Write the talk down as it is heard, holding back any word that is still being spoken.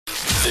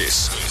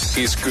This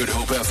is Good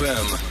Hope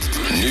FM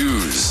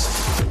News.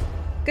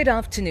 Good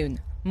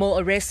afternoon.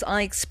 More arrests are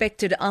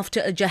expected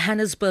after a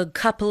Johannesburg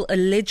couple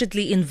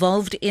allegedly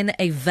involved in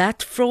a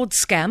VAT fraud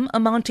scam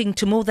amounting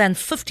to more than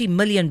 50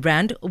 million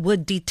rand were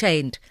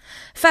detained.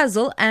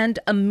 Fazil and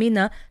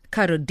Amina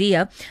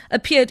Karodia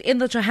appeared in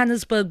the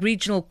Johannesburg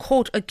Regional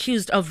Court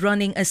accused of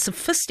running a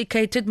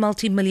sophisticated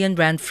multi-million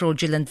rand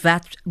fraudulent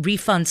VAT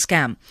refund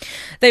scam.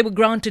 They were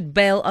granted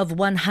bail of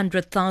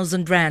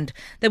 100,000 rand.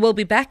 They will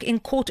be back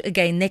in court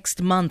again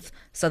next month.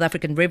 South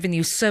African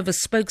Revenue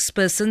Service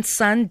spokesperson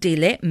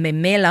Sandile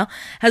Memela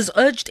has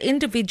urged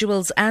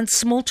individuals and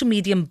small to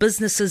medium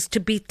businesses to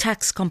be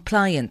tax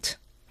compliant.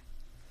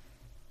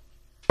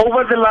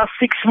 Over the last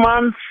 6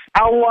 months,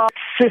 our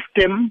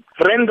system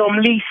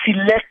randomly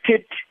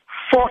selected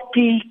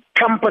 40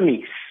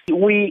 companies.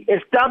 We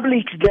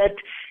established that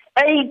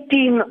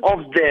 18 of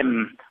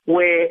them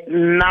were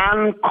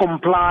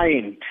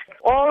non-compliant.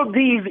 All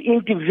these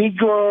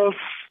individuals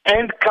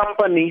and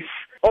companies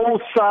owe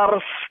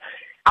SARS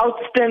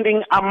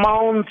outstanding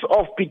amounts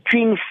of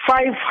between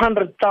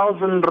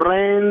 500,000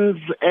 rands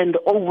and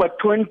over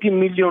 20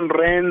 million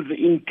rands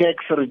in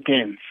tax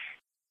returns.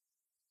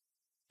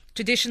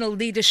 Traditional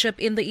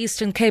leadership in the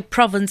Eastern Cape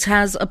province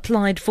has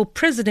applied for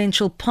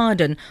presidential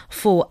pardon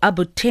for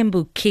Abu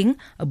Tembu King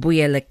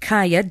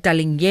Buyelekaya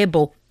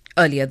Dalinyebo.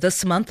 Earlier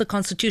this month, the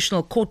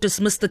Constitutional Court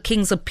dismissed the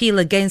king's appeal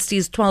against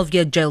his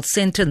 12-year jail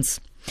sentence.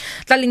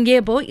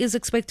 Dalinyebo is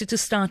expected to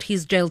start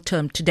his jail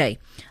term today.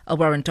 A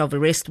warrant of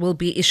arrest will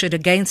be issued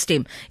against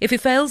him if he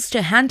fails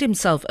to hand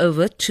himself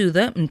over to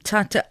the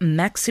Mthatha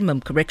Maximum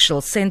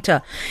Correctional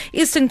Centre.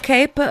 Eastern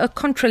Cape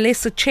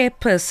Contralesa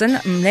chairperson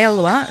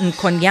Mnelwa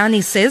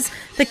Nkonyani says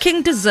the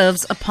king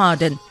deserves a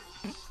pardon.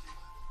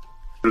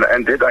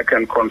 Indeed, I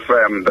can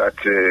confirm that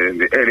in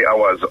the early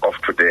hours of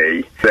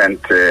today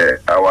sent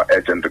our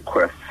urgent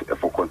request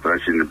for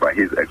consideration by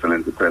His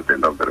Excellency the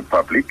President of the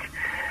Republic.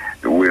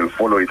 We'll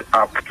follow it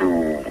up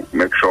to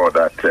make sure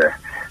that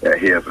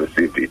he has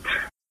received it.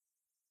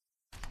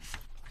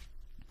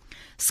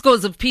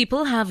 Scores of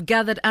people have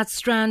gathered at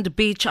Strand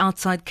Beach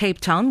outside Cape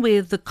Town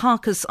where the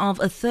carcass of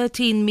a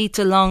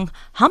 13-metre-long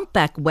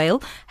humpback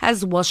whale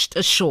has washed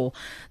ashore.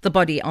 The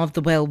body of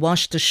the whale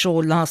washed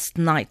ashore last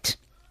night.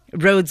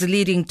 Roads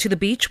leading to the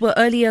beach were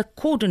earlier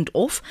cordoned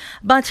off,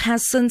 but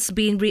has since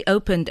been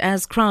reopened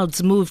as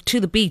crowds moved to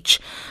the beach.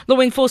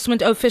 Law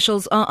enforcement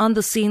officials are on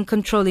the scene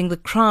controlling the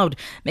crowd,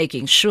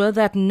 making sure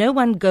that no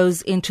one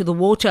goes into the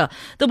water.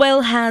 The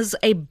whale has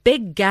a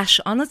big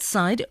gash on its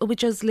side,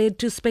 which has led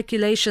to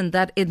speculation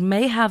that it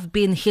may have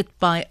been hit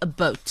by a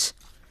boat.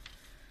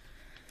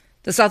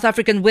 The South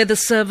African Weather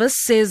Service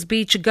says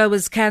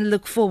beachgoers can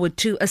look forward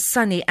to a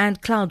sunny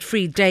and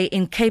cloud-free day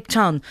in Cape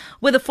Town.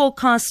 Weather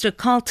forecaster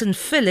Carlton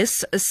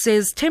Phyllis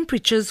says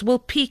temperatures will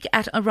peak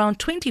at around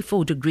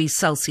 24 degrees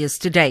Celsius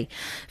today.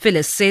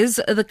 Phyllis says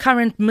the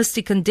current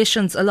misty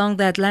conditions along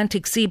the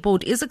Atlantic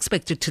seaboard is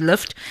expected to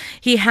lift.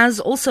 He has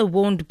also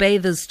warned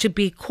bathers to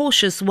be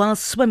cautious while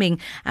swimming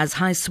as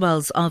high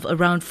swells of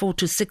around 4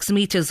 to 6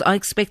 meters are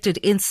expected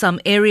in some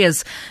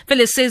areas.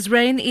 Phyllis says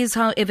rain is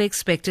however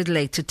expected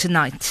later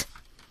tonight.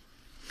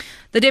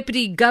 The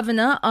Deputy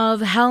Governor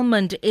of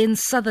Helmand in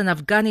southern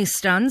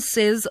Afghanistan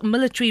says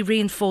military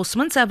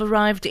reinforcements have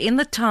arrived in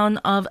the town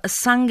of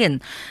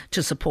Sangin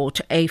to support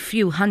a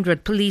few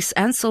hundred police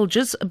and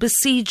soldiers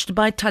besieged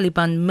by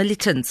Taliban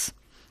militants.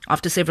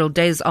 After several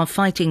days of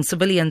fighting,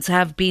 civilians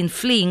have been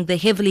fleeing the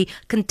heavily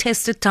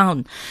contested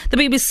town. The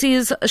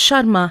BBC's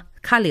Sharma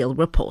Khalil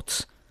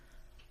reports.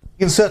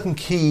 In certain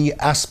key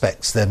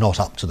aspects, they're not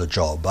up to the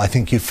job. I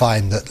think you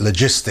find that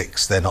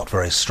logistics they're not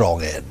very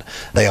strong in.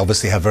 They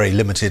obviously have very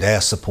limited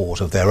air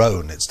support of their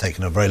own. It's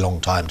taken a very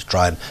long time to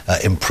try and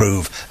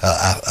improve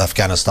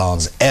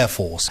Afghanistan's air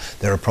force.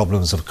 There are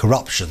problems of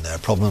corruption, there are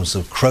problems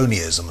of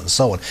cronyism and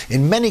so on.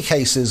 In many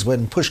cases,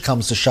 when push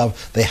comes to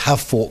shove, they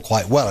have fought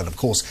quite well. And of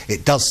course,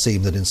 it does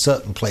seem that in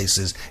certain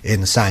places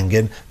in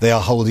Sangin, they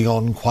are holding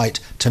on quite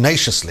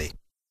tenaciously.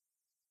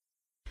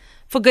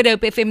 For Good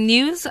Hope FM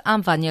News,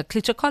 I'm Vanya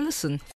Klitschko-Collison.